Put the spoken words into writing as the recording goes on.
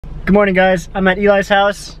Good morning, guys. I'm at Eli's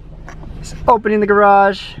house, just opening the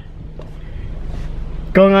garage,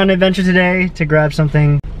 going on an adventure today to grab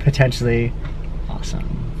something potentially awesome.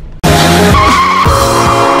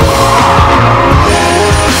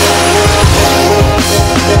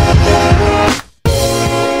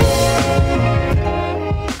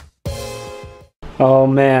 Oh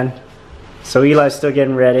man, so Eli's still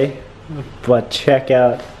getting ready, but check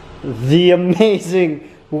out the amazing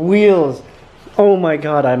wheels. Oh my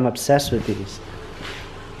god, I'm obsessed with these.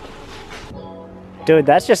 Dude,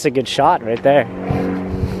 that's just a good shot right there.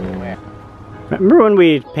 Remember when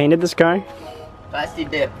we painted this car? Plasti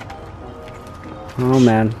dip. Oh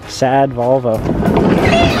man, sad Volvo.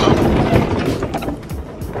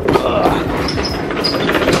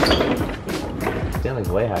 Ceiling's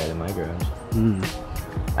way higher than my garage.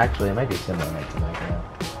 Actually, it might be similar to my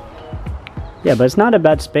garage. Yeah, but it's not a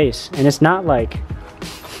bad space, and it's not like,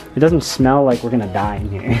 it doesn't smell like we're gonna die in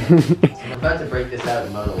here. I'm about to break this out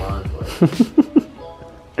and mow the lawn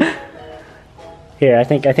for it. Here, I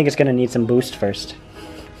think it's gonna need some boost first.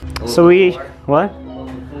 So we, what?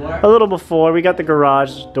 A little before, we got the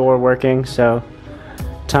garage door working, so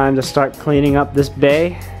time to start cleaning up this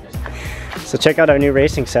bay. So check out our new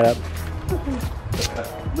racing setup.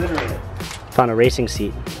 Literally. Found a racing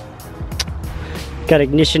seat. Got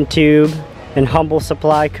ignition tube and Humble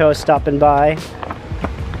Supply Co. stopping by.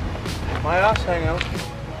 My ass hang out.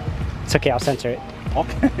 It's okay, I'll censor it.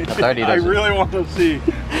 Okay. I really want to see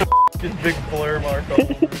this big blur mark all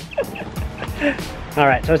over it.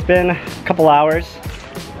 Alright, so it's been a couple hours.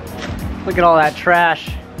 Look at all that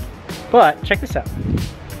trash. But check this out.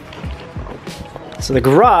 So the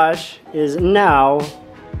garage is now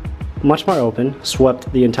much more open.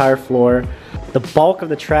 Swept the entire floor. The bulk of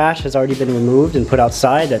the trash has already been removed and put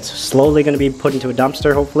outside. That's slowly going to be put into a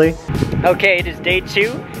dumpster, hopefully. Okay, it is day 2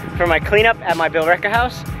 for my cleanup at my Bill Recca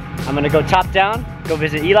house. I'm going to go top down, go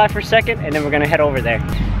visit Eli for a second, and then we're going to head over there.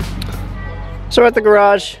 So we're at the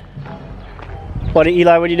garage. What,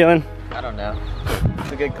 Eli, what are you doing? I don't know.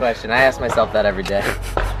 It's a good question. I ask myself that every day.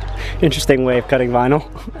 Interesting way of cutting vinyl.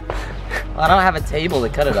 Well, I don't have a table to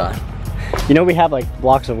cut it on. You know we have like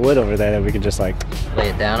blocks of wood over there that we could just like...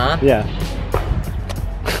 Lay it down on? Yeah.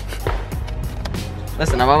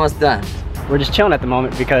 Listen, I'm almost done. We're just chilling at the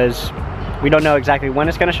moment because we don't know exactly when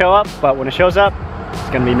it's gonna show up, but when it shows up, it's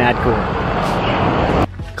gonna be mad cool.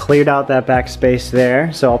 Cleared out that back space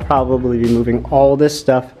there, so I'll probably be moving all this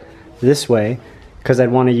stuff this way because I'd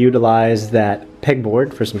want to utilize that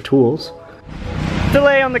pegboard for some tools.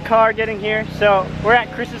 Delay on the car getting here, so we're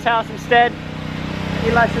at Chris's house instead.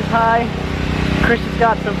 Eli says hi. Chris has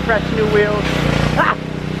got some fresh new wheels. Ah!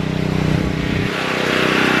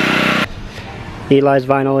 Eli's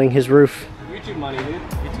vinyling his roof. YouTube money, dude.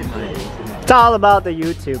 YouTube money. It's all about the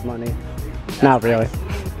YouTube money. Not really.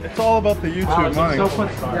 It's all about the YouTube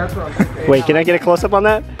money. Wait, can I get a close-up on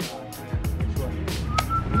that?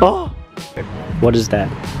 Oh! What is that?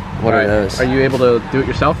 What are those? Are you able to do it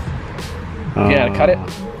yourself? Yeah, cut it.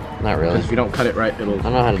 Not really. If you don't cut it right, it'll... I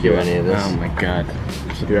don't know how to do any of this. Oh my god.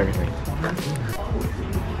 You should do everything.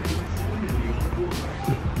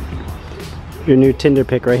 Your new Tinder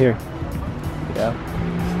pic right here. Yeah.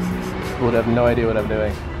 Would have no idea what I'm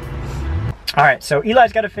doing. Alright, so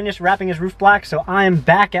Eli's got to finish wrapping his roof black, so I am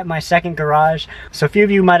back at my second garage. So a few of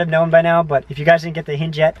you might have known by now, but if you guys didn't get the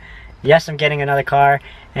hint yet, yes, I'm getting another car,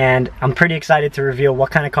 and I'm pretty excited to reveal what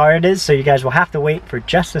kind of car it is, so you guys will have to wait for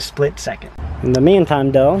just a split second. In the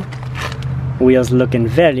meantime though, wheels looking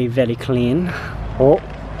very, very clean. Oh,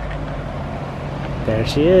 there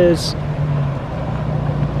she is.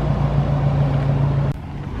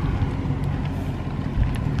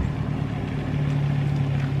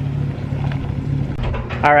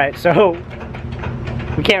 Alright, so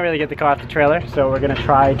we can't really get the car off the trailer, so we're going to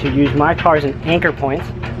try to use my car as an anchor point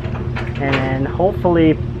and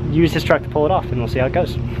hopefully use this truck to pull it off, and we'll see how it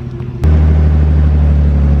goes.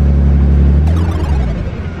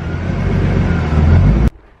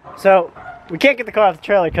 So we can't get the car off the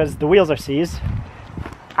trailer because the wheels are seized.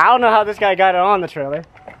 I don't know how this guy got it on the trailer,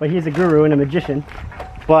 but he's a guru and a magician.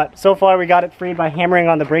 But so far we got it freed by hammering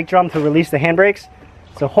on the brake drum to release the handbrakes.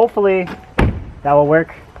 So hopefully that will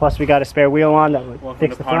work. Plus we got a spare wheel on that would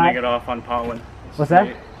fix the pawning flat. it off on Pawinning. What's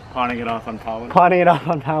that? Pawning it off on Pawinning. Pawning it off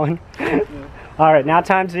on Pawinning. Alright, now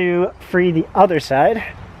time to free the other side.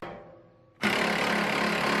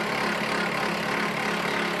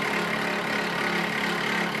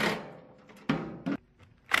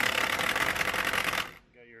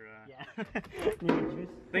 I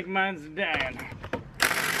think mine's dying.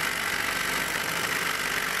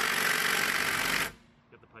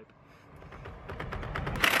 Get the pipe.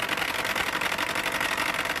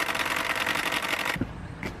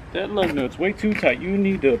 That lug nut's way too tight. You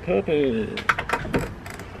need to pop it.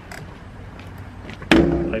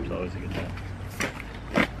 Pipe's always a good time.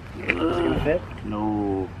 Is it gonna fit?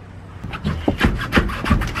 No.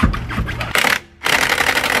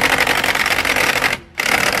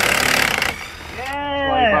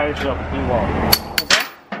 Yeah! Buy yourself a D-wall.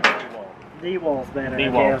 D-wall's better.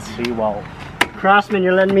 D-wall. D-wall. Crossman,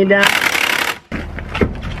 you're letting me down.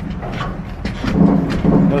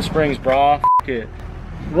 No springs, brah. F it.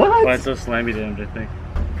 What? Why it's so slammy damned, I think.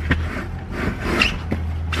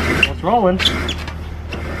 What's rolling?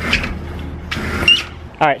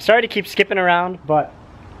 Alright, sorry to keep skipping around, but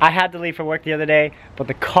I had to leave for work the other day, but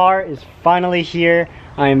the car is finally here.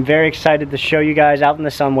 I am very excited to show you guys out in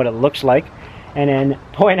the sun what it looks like, and then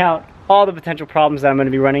point out all the potential problems that I'm going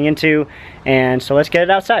to be running into, and so let's get it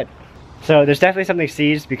outside. So there's definitely something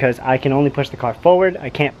seized because I can only push the car forward, I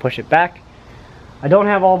can't push it back. I don't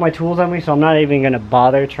have all my tools on me, so I'm not even going to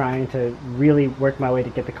bother trying to really work my way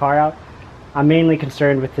to get the car out. I'm mainly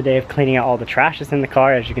concerned with today of cleaning out all the trash that's in the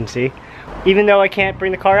car, as you can see. Even though I can't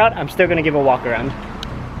bring the car out, I'm still going to give a walk around.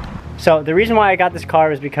 So the reason why I got this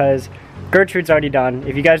car is because Gertrude's already done.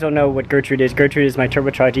 If you guys don't know what Gertrude is my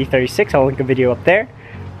turbocharged E36. I'll link a video up there.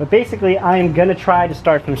 But basically, I am going to try to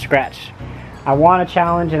start from scratch. I want a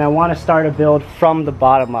challenge and I want to start a build from the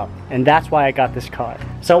bottom up. And that's why I got this car.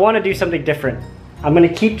 So I want to do something different. I'm going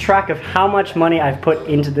to keep track of how much money I've put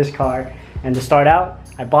into this car. And to start out,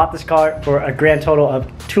 I bought this car for a grand total of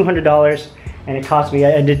 $200. And it cost me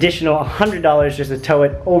an additional $100 just to tow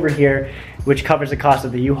it over here, which covers the cost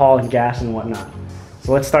of the U-Haul and gas and whatnot.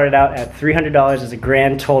 So let's start it out at $300 as a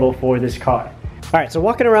grand total for this car. Alright, so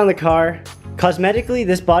walking around the car, cosmetically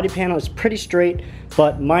this body panel is pretty straight,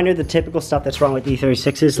 but minor the typical stuff that's wrong with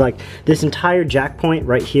E36s, like this entire jack point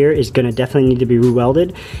right here is going to definitely need to be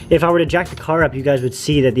re-welded. If I were to jack the car up, you guys would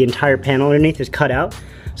see that the entire panel underneath is cut out.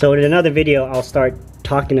 So in another video, I'll start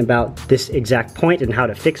talking about this exact point and how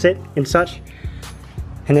to fix it and such.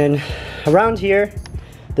 And then around here,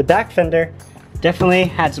 the back fender definitely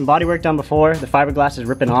had some body work done before. The fiberglass is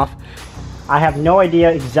ripping off. I have no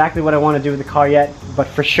idea exactly what I want to do with the car yet, but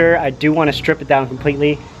for sure I do want to strip it down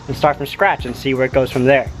completely and start from scratch and see where it goes from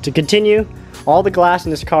there. To continue, all the glass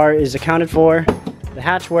in this car is accounted for. The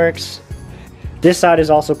hatch works. This side is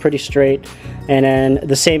also pretty straight, and then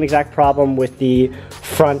the same exact problem with the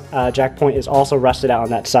front jack point is also rusted out on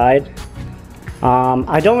that side.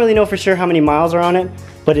 I don't really know for sure how many miles are on it,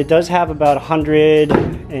 but it does have about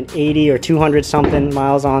 180 or 200 something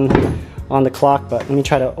miles on the clock. But let me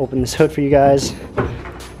try to open this hood for you guys.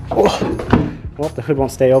 Oh, well, the hood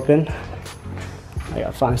won't stay open. I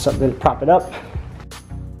gotta find something to prop it up.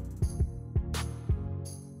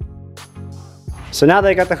 So now that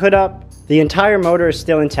I got the hood up, the entire motor is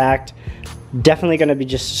still intact. Definitely going to be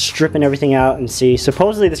just stripping everything out and see.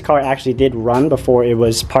 Supposedly this car actually did run before it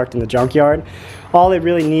was parked in the junkyard. All it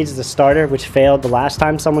really needs is a starter, which failed the last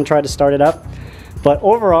time someone tried to start it up. But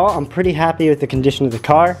overall, I'm pretty happy with the condition of the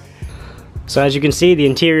car. So as you can see, the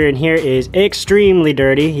interior in here is extremely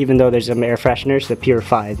dirty, even though there's some air fresheners to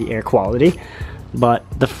purify the air quality. But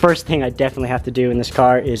the first thing I definitely have to do in this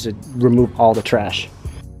car is to remove all the trash.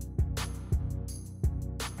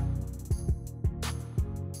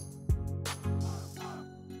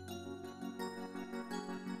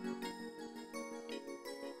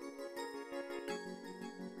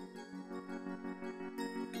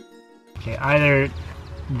 Okay, either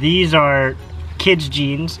these are kids'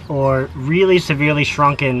 jeans or really severely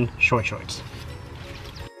shrunken short shorts.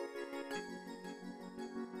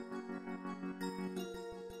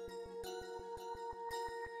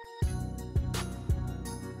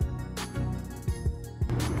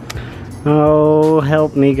 Oh,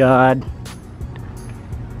 help me, God.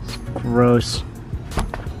 It's gross. Oh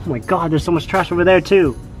my God, there's so much trash over there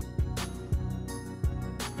too.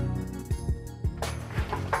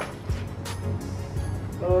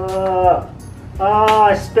 Oh,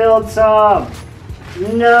 I spilled some.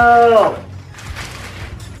 No.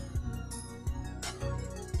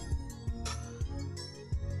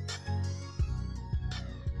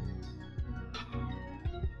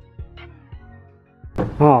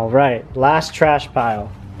 All right, last trash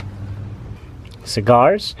pile.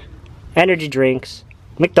 Cigars, energy drinks,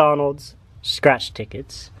 McDonald's, scratch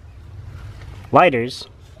tickets, lighters,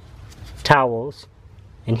 towels,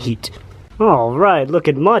 and heat. All right,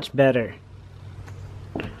 looking much better.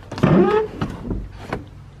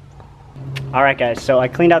 Alright guys, so I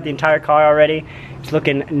cleaned out the entire car already. It's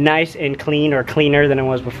looking nice and clean, or cleaner than it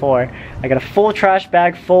was before. I got a full trash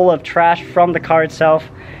bag full of trash from the car itself,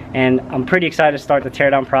 and I'm pretty excited to start the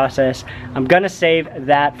teardown process. I'm gonna save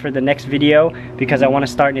that for the next video because I want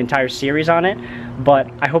to start an entire series on it. But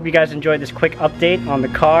I hope you guys enjoyed this quick update on the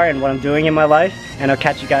car and what I'm doing in my life, and I'll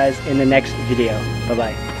catch you guys in the next video. Bye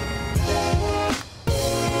bye.